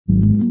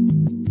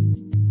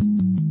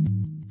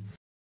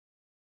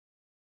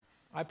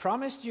I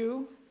promised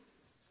you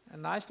a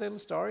nice little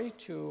story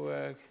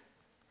to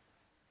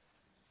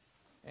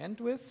end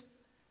with,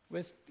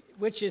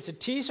 which is a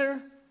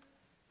teaser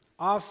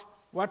of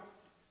what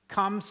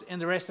comes in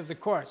the rest of the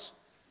course.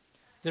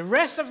 The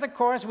rest of the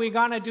course, we're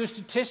going to do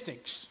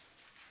statistics,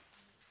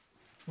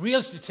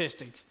 real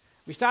statistics.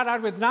 We start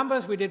out with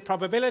numbers, we did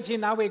probability,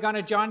 now we're going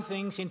to join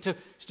things into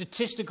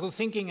statistical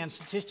thinking and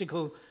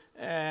statistical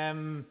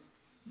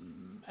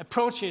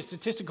approaches,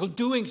 statistical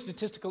doing,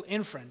 statistical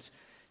inference.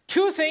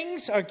 Two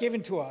things are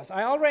given to us.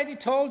 I already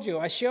told you,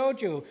 I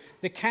showed you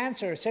the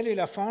cancer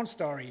cellular phone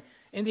story.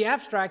 In the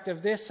abstract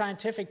of this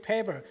scientific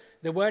paper,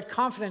 the word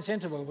confidence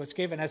interval was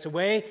given as a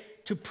way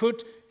to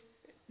put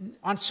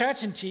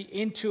uncertainty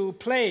into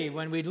play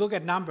when we look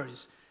at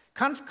numbers.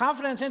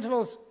 Confidence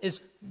intervals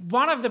is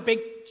one of the big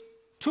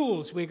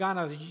tools we're going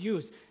to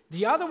use.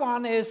 The other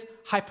one is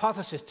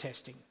hypothesis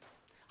testing.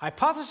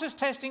 Hypothesis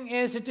testing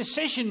is a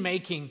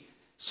decision-making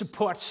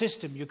support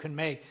system you can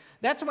make.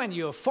 That's when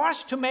you're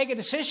forced to make a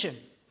decision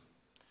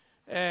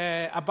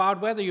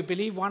about whether you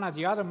believe one or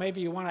the other.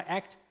 Maybe you want to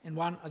act in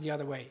one or the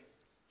other way.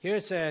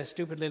 Here's a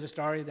stupid little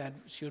story that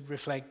should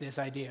reflect this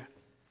idea.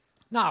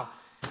 Now,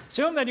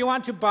 assume that you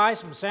want to buy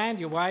some sand.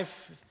 Your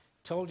wife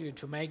told you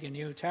to make a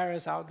new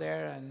terrace out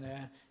there, and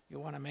you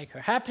want to make her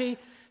happy.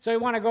 So you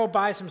want to go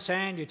buy some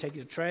sand. You take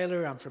your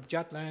trailer. I'm from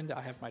Jutland. I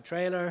have my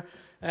trailer.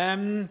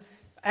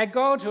 I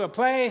go to a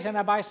place and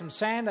I buy some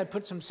sand. I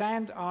put some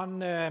sand on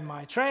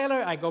my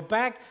trailer. I go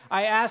back.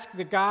 I ask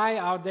the guy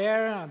out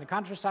there on the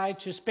countryside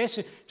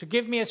to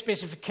give me a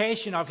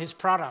specification of his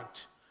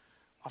product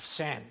of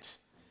sand.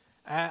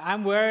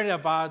 I'm worried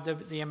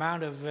about the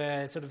amount of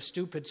sort of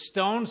stupid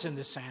stones in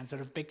the sand,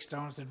 sort of big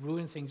stones that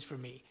ruin things for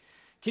me.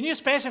 Can you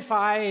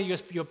specify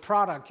your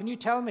product? Can you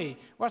tell me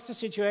what's the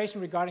situation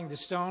regarding the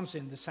stones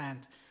in the sand?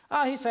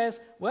 He says,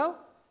 well,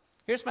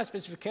 here's my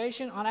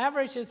specification. On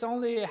average, it's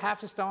only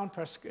half a stone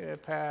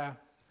per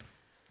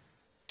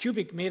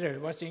cubic meter.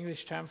 What's the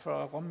English term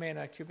for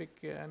rummeter?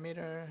 Cubic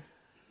meter?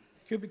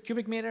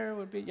 Cubic meter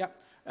would be, yeah.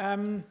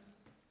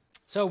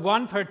 So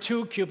 1 per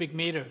 2 cubic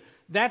meter.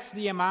 That's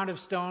the amount of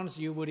stones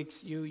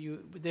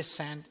this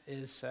sand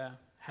is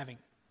having.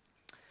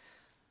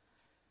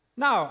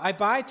 Now, I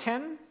buy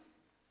 10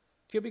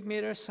 cubic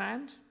meters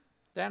sand.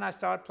 Then I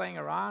start playing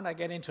around. I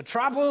get into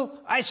trouble.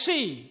 I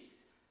see,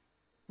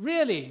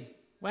 really,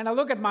 when I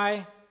look at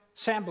my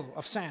sample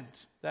of sand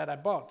that I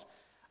bought,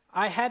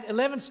 I had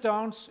 11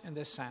 stones in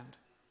this sand.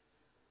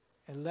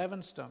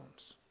 11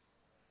 stones.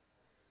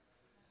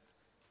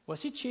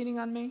 Was he cheating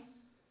on me?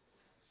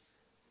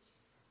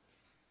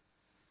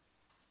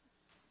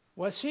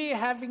 Was he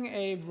having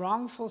a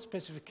wrongful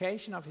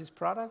specification of his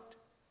product?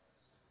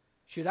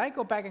 Should I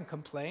go back and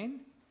complain?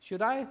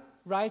 Should I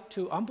write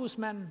to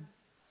ombudsman?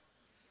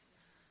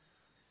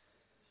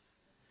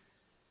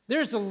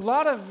 There's a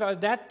lot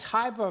of that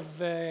type of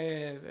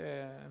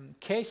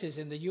cases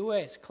in the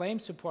U.S., claim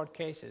support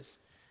cases,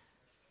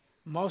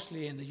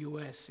 mostly in the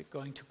U.S.,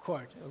 going to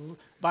court.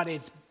 But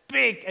it's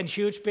big and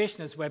huge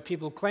business where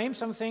people claim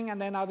something and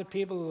then other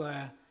people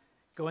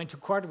go into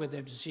court with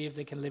them to see if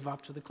they can live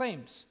up to the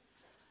claims.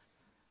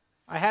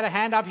 I had a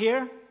hand up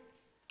here.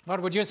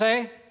 What would you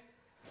say?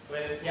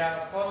 Well, yeah,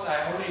 of course,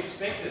 I only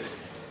expected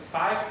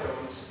 5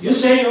 stones. You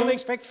say you only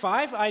expect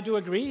 5? I do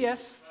agree,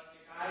 yes. But the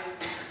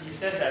guy, he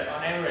said that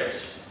on average,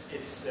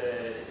 his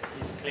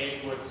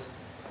claim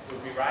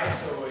would be right.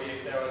 So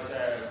if there was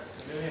a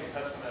million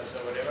customers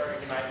or whatever,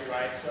 he might be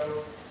right.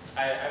 So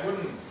I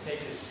wouldn't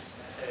take his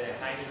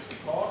findings to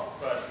court,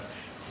 but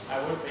I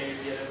would maybe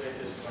be a little bit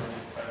disappointed.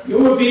 But you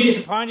would be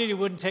disappointed you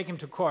wouldn't take him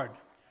to court.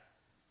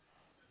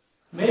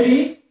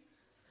 Maybe.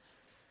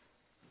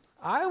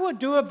 I would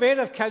do a bit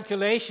of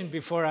calculation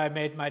before I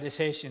made my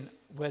decision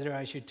whether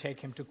I should take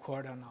him to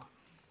court or not.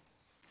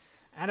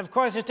 And of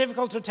course, it's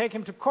difficult to take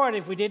him to court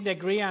if we didn't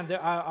agree on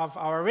of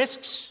our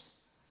risks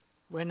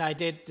when I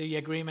did the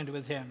agreement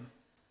with him,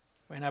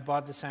 when I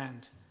bought the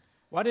sand.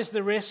 What is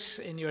the risks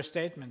in your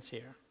statements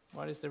here?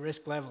 What is the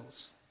risk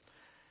levels?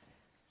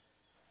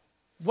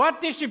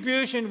 What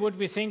distribution would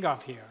we think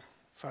of here,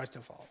 first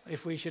of all,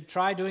 if we should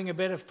try doing a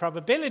bit of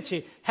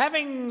probability,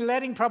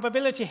 letting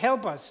probability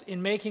help us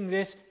in making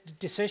this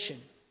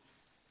decision?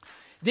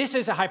 This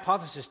is a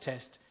hypothesis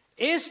test.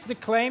 Is the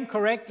claim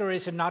correct or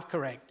is it not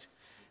correct?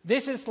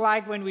 This is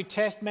like when we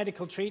test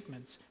medical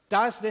treatments.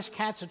 Does this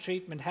cancer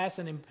treatment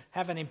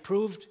have an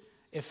improved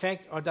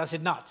effect or does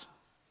it not?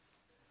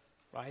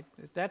 Right?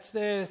 That's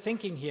the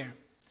thinking here.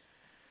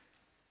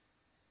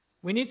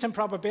 We need some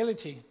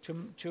probability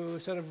to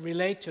sort of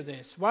relate to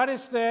this. What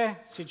is the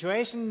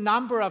situation?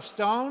 Number of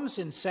stones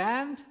in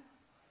sand?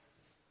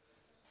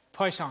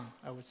 Poisson,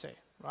 I would say,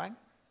 right?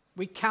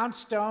 We count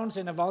stones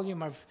in a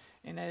volume of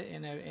in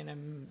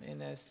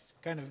a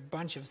kind of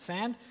bunch of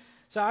sand.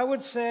 So I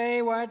would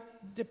say what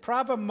the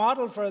proper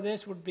model for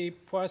this would be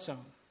Poisson.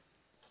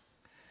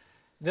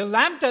 The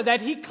lambda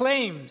that he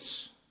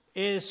claims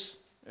is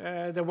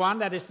the one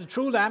that is the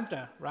true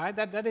lambda, right?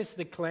 That is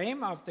the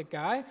claim of the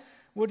guy.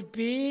 Would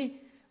be,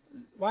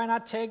 why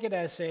not take it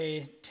as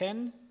a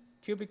 10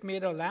 cubic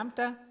meter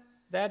lambda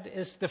That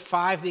is the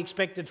 5, the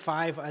expected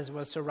 5, as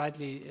was so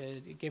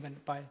rightly given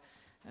by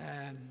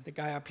the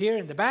guy up here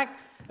in the back.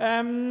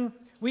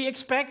 We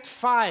expect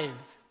 5.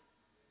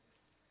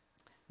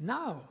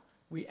 Now,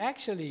 we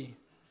actually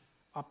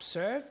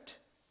observed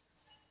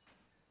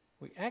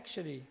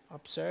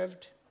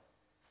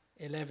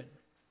 11.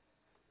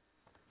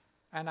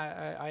 And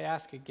I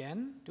ask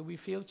again, do we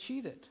feel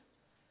cheated?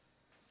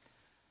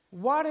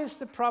 What is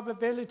the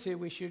probability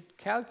we should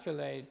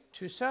calculate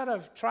to sort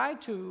of try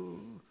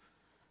to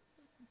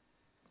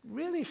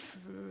really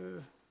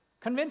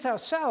convince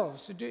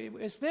ourselves?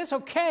 Is this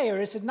okay or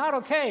is it not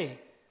okay?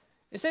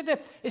 Is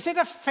it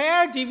a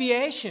fair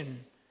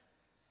deviation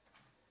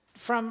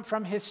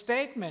from his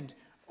statement,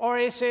 or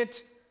is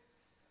it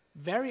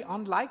very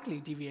unlikely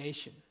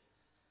deviation?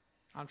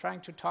 I'm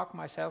trying to talk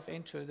myself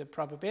into the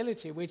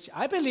probability, which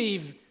I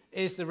believe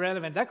is the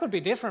relevant. That could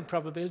be different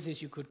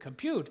probabilities you could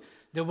compute.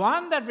 The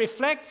one that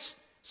reflects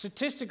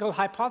statistical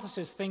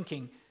hypothesis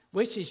thinking,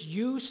 which is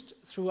used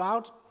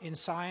throughout in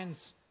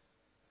science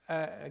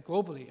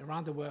globally,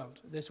 around the world,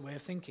 this way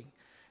of thinking,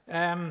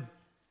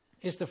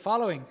 is the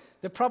following.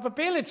 The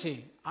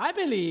probability, I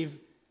believe,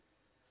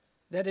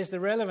 that is the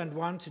relevant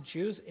one to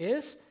choose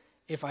is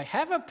if I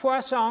have a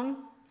Poisson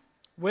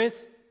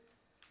with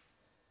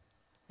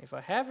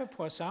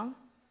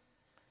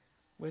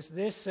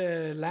this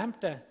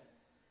lambda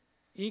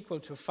equal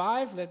to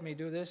 5, let me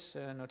do this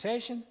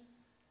notation,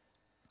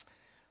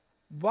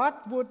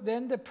 what would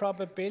then the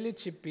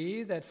probability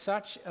be that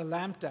such a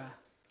lambda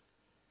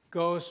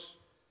goes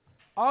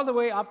all the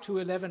way up to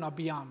 11 or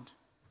beyond?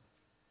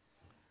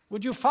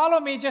 Would you follow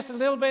me just a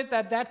little bit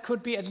that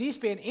could be at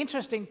least be an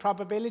interesting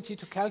probability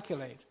to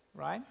calculate,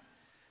 right?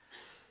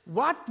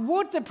 What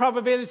would the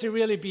probability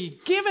really be,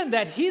 given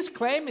that his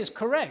claim is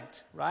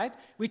correct, right?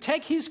 We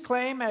take his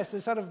claim as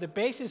the sort of the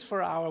basis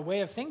for our way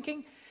of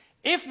thinking.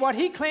 If what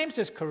he claims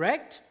is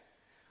correct,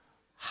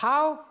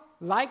 how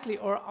likely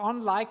or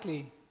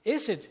unlikely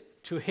is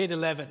it to hit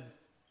 11?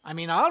 I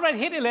mean, I already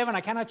hit 11,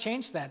 I cannot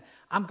change that.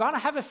 I'm going to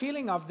have a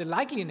feeling of the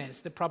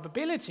likeliness, the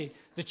probability,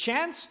 the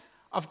chance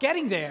of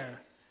getting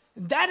there.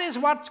 That is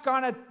what's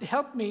going to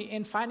help me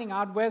in finding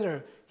out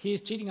whether he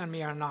is cheating on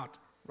me or not,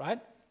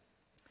 right?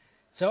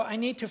 So I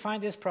need to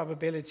find this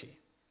probability.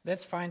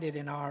 Let's find it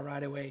in R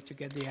right away to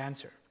get the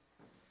answer.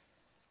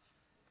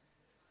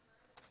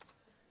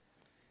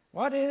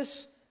 What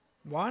is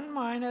 1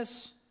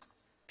 minus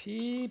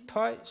p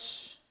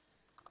poise?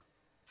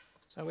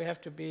 So we have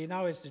to be,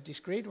 now it's the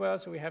discrete well,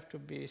 so we have to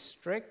be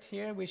strict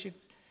here. We should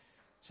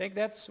take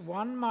that's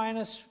 1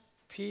 minus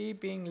p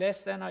being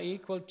less than or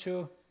equal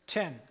to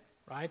 10,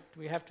 right?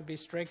 We have to be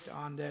strict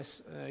on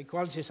this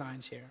equality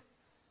signs here.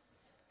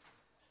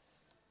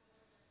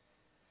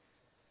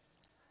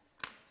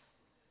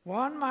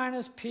 1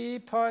 minus p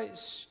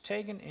poise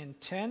taken in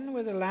 10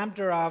 with a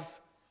lambda of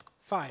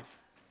 5,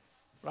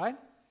 right?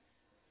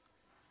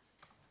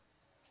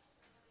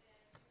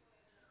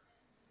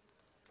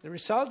 The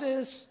result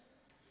is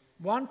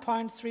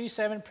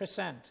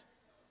 1.37%.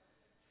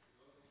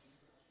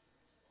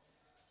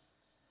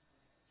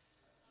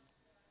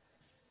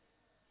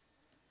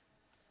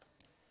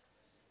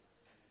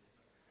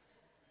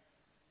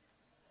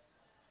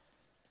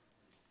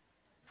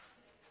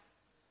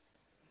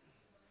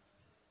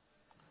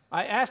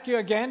 I ask you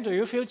again, do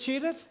you feel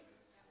cheated? I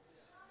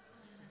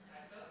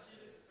felt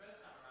cheated the first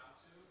time around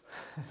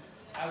too.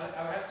 I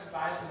would have to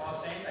buy some more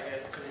sand, I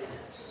guess, to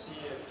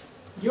see if...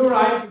 You're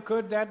right, you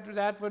could.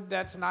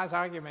 That's a nice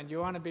argument. You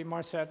want to be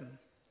more certain.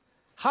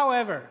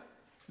 However,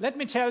 let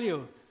me tell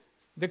you,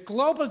 the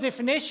global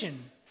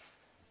definition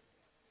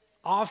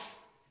of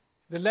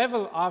the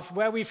level of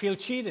where we feel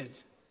cheated,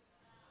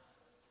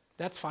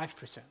 that's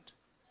 5%.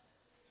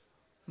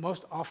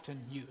 Most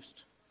often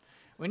used.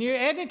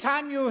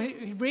 Anytime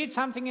you read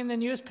something in the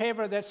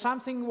newspaper that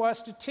something was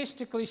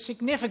statistically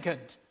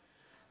significant,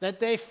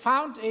 that they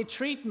found a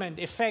treatment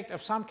effect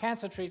of some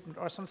cancer treatment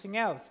or something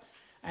else,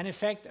 an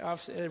effect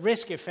of a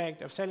risk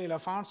effect of cellular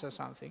phones or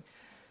something,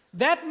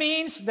 that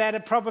means that a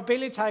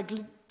probability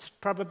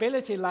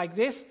like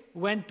this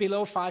went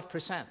below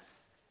 5%.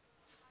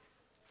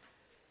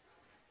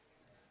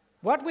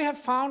 What we have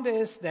found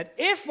is that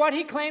if what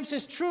he claims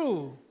is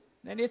true,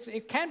 then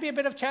it can be a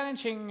bit of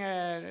challenging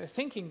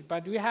thinking,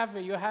 but you have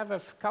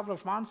a couple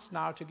of months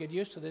now to get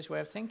used to this way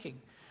of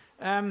thinking.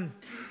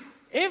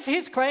 If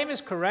his claim is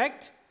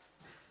correct,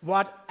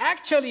 what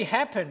actually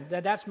happened,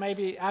 that's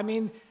maybe,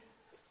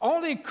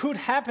 only could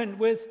happen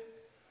with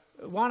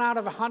 1 out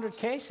of 100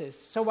 cases.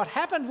 So what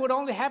happened would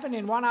only happen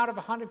in 1 out of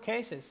 100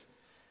 cases.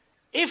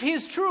 If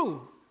he's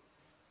true,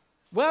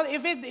 well,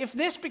 if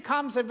this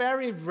becomes a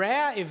very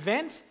rare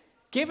event,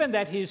 given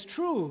that he's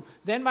true,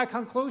 then my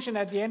conclusion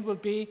at the end will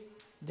be,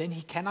 then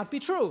he cannot be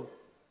true.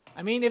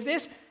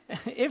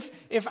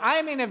 If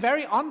I'm in a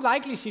very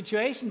unlikely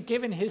situation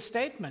given his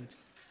statement,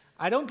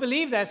 I don't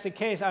believe that's the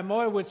case. I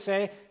more would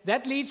say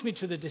that leads me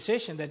to the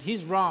decision that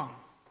he's wrong,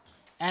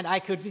 and I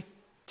could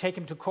take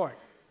him to court,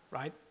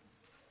 right?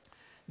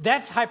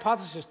 That's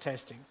hypothesis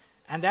testing.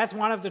 And that's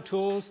one of the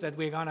tools that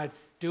we're going to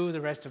do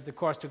the rest of the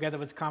course together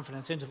with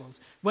confidence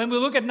intervals. When we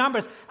look at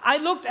numbers, I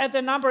looked at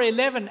the number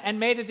 11 and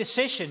made a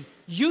decision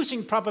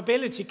using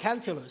probability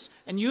calculus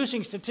and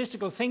using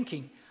statistical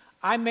thinking.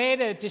 I made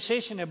a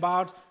decision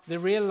about the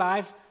real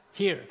life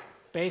here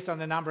based on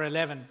the number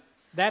 11.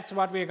 That's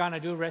what we're going to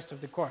do rest of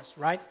the course,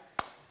 right?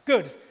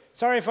 Good.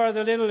 Sorry for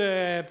the little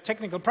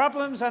technical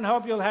problems, and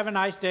hope you'll have a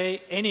nice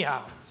day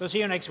anyhow. So see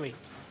you next week.